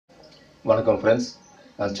வணக்கம் ஃப்ரெண்ட்ஸ்,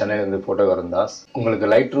 நான் சென்னையிலேருந்து ஃபோட்டோகிராஃபர் தாஸ். உங்களுக்கு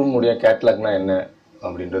லைட்ரூம் உடைய கேட்லாக்னா என்ன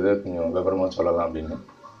அப்படின்றது கொஞ்சம் விவரமாக சொல்லலாம் அப்படின்னு.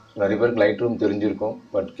 நிறைய பேருக்கு லைட்ரூம் தெரிஞ்சிருக்கும்,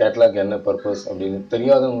 பட் கேட்லாக் என்ன பர்பஸ் அப்படின்னு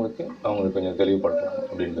தெரியாதவங்களுக்கு அவங்களுக்கு கொஞ்சம் தெளிவுபடுத்தலாம்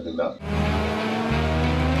அப்படின்றது தான்.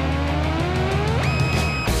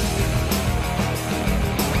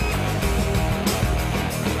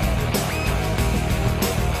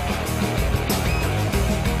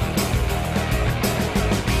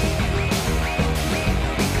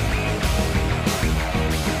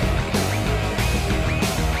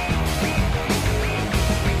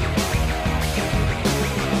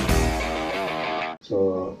 ஸோ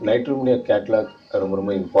லைட்ரூமுடைய கேட்லாக்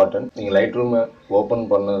ரொம்ப இம்பார்ட்டன்ட். நீங்கள் லைட்ரூமை ஓப்பன்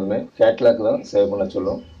பண்ணதுமே கேட்லாக் தான் சேவ் பண்ண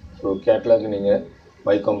சொல்லும். ஸோ கேட்லாக் நீங்கள்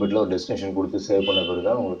மை கம்ப்யூட்டரில் ஒரு டெஸ்டினேஷன் கொடுத்து சேவ் பண்ண பிறகு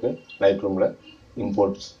தான் உங்களுக்கு லைட்ரூமில்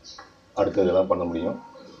இம்போர்ட்ஸ் அடுத்ததெல்லாம் பண்ண முடியும்.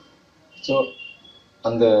 ஸோ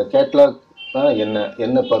அந்த கேட்லாக் தான்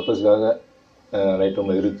என்ன பர்பஸ்க்காக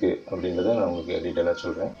லைட்ரூமில் இருக்குது அப்படின்றத நான் உங்களுக்கு டீட்டெயிலாக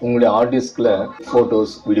சொல்கிறேன். உங்களுடைய ஹார்ட் டிஸ்கில்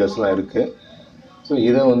ஃபோட்டோஸ் வீடியோஸ்லாம் இருக்குது. ஸோ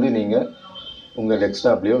இதை நீங்கள் உங்கள்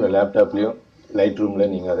டெஸ்க்டாப்லேயோ இல்லை லேப்டாப்லேயோ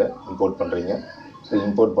லைட்ரூமில் நீங்கள் அதை இம்போர்ட் பண்ணுறீங்க. ஸோ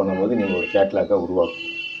இம்போர்ட் பண்ணும்போது நீங்கள் ஒரு கேட்லாக்காக உருவாக்கும்.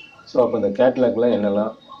 ஸோ அப்போ இந்த கேட்லாக்கில்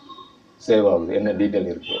என்னெல்லாம் சேவ் ஆகுது, என்ன டீட்டெயில்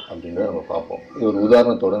இருக்குது அப்படின்றத நம்ம பார்ப்போம். இது ஒரு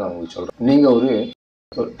உதாரணத்தோடு நான் உங்களுக்கு சொல்கிறேன். நீங்கள் ஒரு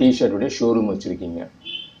டிஷர்ட்டுடைய ஷோரூம் வச்சுருக்கீங்க.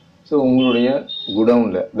 ஸோ உங்களுடைய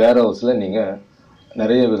குடவுனில் வேர் ஹவுஸில் நீங்கள்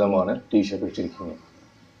நிறைய விதமான டிஷர்ட் வச்சுருக்கீங்க.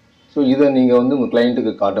 ஸோ இதை நீங்கள் உங்கள்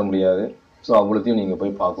கிளைண்ட்டுக்கு காட்ட முடியாது. ஸோ அவ்வளோத்தையும் நீங்கள்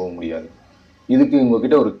போய் பார்க்கவும் முடியாது. இதுக்கு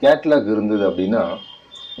உங்கள்கிட்ட ஒரு கேட்லாக் இருந்தது அப்படின்னா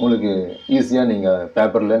உங்களுக்கு ஈஸியாக நீங்கள்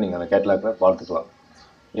பேப்பரில் நீங்கள் அந்த கேட்லாக்கில் பார்த்துக்கலாம்.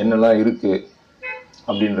 என்னெல்லாம் இருக்குது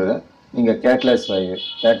அப்படின்றத நீங்கள்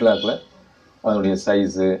கேட்லாக்கில் அதனுடைய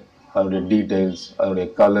சைஸு, அதனுடைய டீட்டெயில்ஸ், அதனுடைய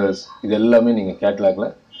கலர்ஸ், இது எல்லாமே நீங்கள் கேட்லாக்கில்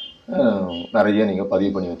நிறைய நீங்கள்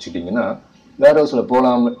பதிவு பண்ணி வச்சுட்டிங்கன்னா வேர் ஹவுஸில்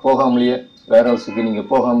போகாமலேயே வேர் ஹவுஸுக்கு நீங்கள்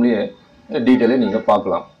போகாமலேயே டீட்டெயிலை நீங்கள்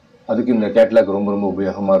பார்க்கலாம். அதுக்கு இந்த கேட்லாக் ரொம்ப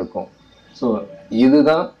உபயோகமாக இருக்கும். ஸோ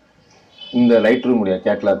இதுதான் இந்த லைட்ரூமுடைய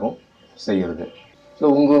கேட்லாக்கும் செய்கிறது. ஸோ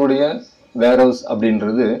உங்களுடைய வேர் ஹவுஸ்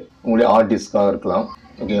அப்படின்றது உங்களுடைய ஹார்ட் டிஸ்காக இருக்கலாம்.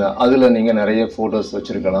 ஓகேங்களா? அதில் நீங்கள் நிறைய ஃபோட்டோஸ்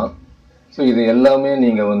வச்சுருக்கலாம். ஸோ இது எல்லாமே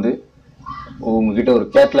நீங்கள் உங்ககிட்ட ஒரு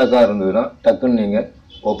கேட்லாக்காக இருந்ததுன்னா டக்குன்னு நீங்கள்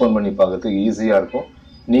ஓப்பன் பண்ணி பார்க்கறதுக்கு ஈஸியாக இருக்கும்.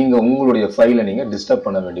 நீங்கள் உங்களுடைய ஃபைலை நீங்கள் டிஸ்டர்ப்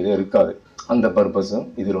பண்ண வேண்டியதே இருக்காது. அந்த பர்பஸும்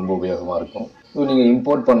இது ரொம்ப உபயோகமாக இருக்கும். ஸோ நீங்கள்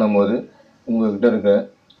இம்போர்ட் பண்ணும்போது உங்கள்கிட்ட இருக்க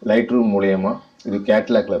லைட்ரூம் மூலயமா இது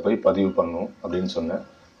கேட்லாக்கில் போய் பதிவு பண்ணணும் அப்படின்னு சொன்னேன்.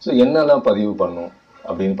 ஸோ என்னெல்லாம் பதிவு பண்ணணும்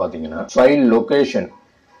அப்படின்னு பார்த்தீங்கன்னா, ஃபைல் லொக்கேஷன்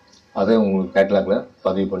அதை உங்களுக்கு கேட்லாகில்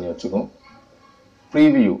பதிவு பண்ணி வச்சுக்கும்.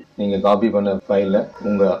 ப்ரீவியூ, நீங்கள் காப்பி பண்ண ஃபைலில்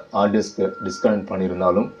உங்கள் ஹார்ட் டிஸ்க்கு டிஸ்கனெக்ட்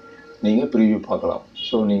பண்ணியிருந்தாலும் நீங்கள் ப்ரீவியூ பார்க்கலாம்.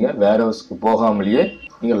 ஸோ நீங்கள் வேர் ஹவுஸ்க்கு போகாமலேயே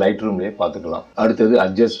நீங்கள் லைட் ரூம்லேயே பார்த்துக்கலாம். அடுத்தது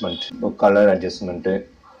அட்ஜஸ்ட்மெண்ட், கலர் அட்ஜஸ்ட்மெண்ட்டு,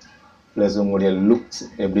 ப்ளஸ் உங்களுடைய லுக்ஸ்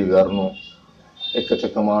எப்படி வரணும்,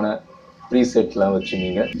 எக்கச்சக்கமான ப்ரீசெட்லாம் வச்சு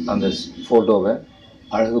நீங்கள் அந்த ஃபோட்டோவை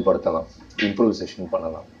அழகுபடுத்தலாம், இம்ப்ரூவைசேஷன்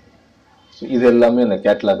பண்ணலாம். ஸோ இது எல்லாமே அந்த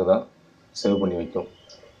கேட்லாக் தான் சேவ் பண்ணி வைக்கும்.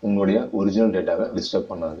 உங்களுடைய ஒரிஜினல் டேட்டாவை டிஸ்டர்ப்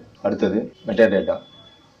பண்ணாது. அடுத்தது மெட்டா டேட்டா.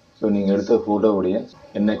 ஸோ நீங்கள் எடுத்த ஃபோட்டோவுடைய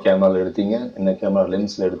என்ன கேமராவில் எடுத்தீங்க, என்ன கேமரா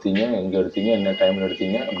லென்ஸில் எடுத்தீங்க, எங்கே எடுத்தீங்க, என்ன டைமில்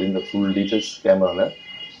எடுத்தீங்க அப்படின்ற ஃபுல் டீட்டெயில்ஸ் கேமராவில்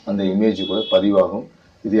அந்த இமேஜ் கூட பதிவாகும்.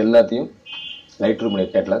 இது எல்லாத்தையும் லைட்ரூமுடைய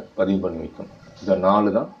கேட்லாக் பதிவு பண்ணி வைக்கும். இந்த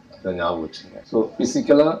 4 தான் அதை ஞாபகம் வச்சுங்க. ஸோ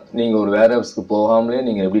ஃபிசிக்கலாக நீங்கள் ஒரு வேர் ஹவுஸ்க்கு போகாமலே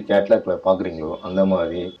நீங்கள் எப்படி கேட்லாக்கில் பார்க்குறீங்களோ அந்த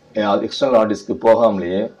மாதிரி எக்ஸ்டர்னல் ஹார்ட் டிஸ்க்கு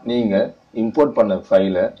போகாமலேயே நீங்கள் இம்போர்ட் பண்ண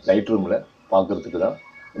ஃபைலை லைட்ரூமில் பார்க்குறதுக்கு தான்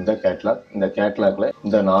இந்த கேட்லாக். இந்த கேட்லாக்ல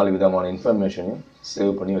இந்த 4 விதமான இன்ஃபர்மேஷனையும்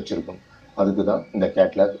சேவ் பண்ணி வச்சுருக்கோம். அதுக்கு தான் இந்த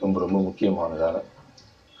கேட்லாக் ரொம்ப முக்கியமானதாக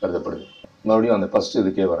கருதப்படுது. மறுபடியும் அந்த ஃபஸ்ட்டு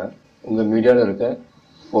இதுக்கே வரேன். உங்கள் மீடியாவில் இருக்க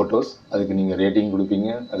ஃபோட்டோஸ், அதுக்கு நீங்கள் ரேட்டிங்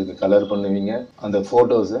கொடுப்பீங்க, அதுக்கு கலர் பண்ணுவீங்க. அந்த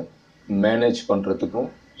ஃபோட்டோஸை மேனேஜ் பண்ணுறதுக்கும்,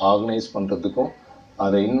 ஆர்கனைஸ் பண்ணுறதுக்கும்,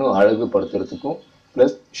 அதை இன்னும் அழகுபடுத்துறதுக்கும்,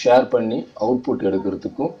 ப்ளஸ் ஷேர் பண்ணி அவுட்புட்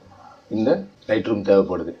எடுக்கிறதுக்கும் இந்த லைட்ரூம்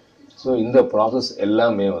தேவைப்படுது. ஸோ இந்த ப்ராசஸ்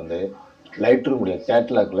எல்லாமே லைட்ரூமுடைய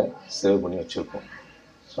கேட்லாகில் சேவ் பண்ணி வச்சுருக்கோம்.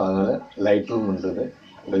 ஸோ அதனால் லைட்ரூம்ன்றது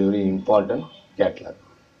வெரி இம்பார்ட்டன்ட் கேட்லாக்.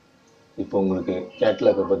 இப்போ உங்களுக்கு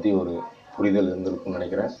கேட்லாக்கை பற்றி ஒரு புரிதல் இருந்திருக்குன்னு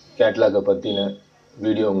நினைக்கிறேன். கேட்லாக்கை பற்றின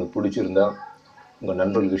வீடியோ உங்களுக்கு பிடிச்சிருந்தா உங்கள்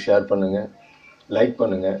நண்பர்களுக்கு ஷேர் பண்ணுங்கள், லைக்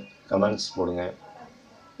பண்ணுங்கள், கமெண்ட்ஸ் போடுங்க.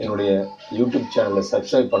 என்னுடைய யூடியூப் சேனலை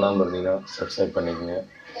சப்ஸ்கிரைப் பண்ணாமல் இருந்தீங்கன்னா சப்ஸ்கிரைப் பண்ணிக்கோங்க.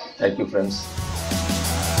 Thank you friends.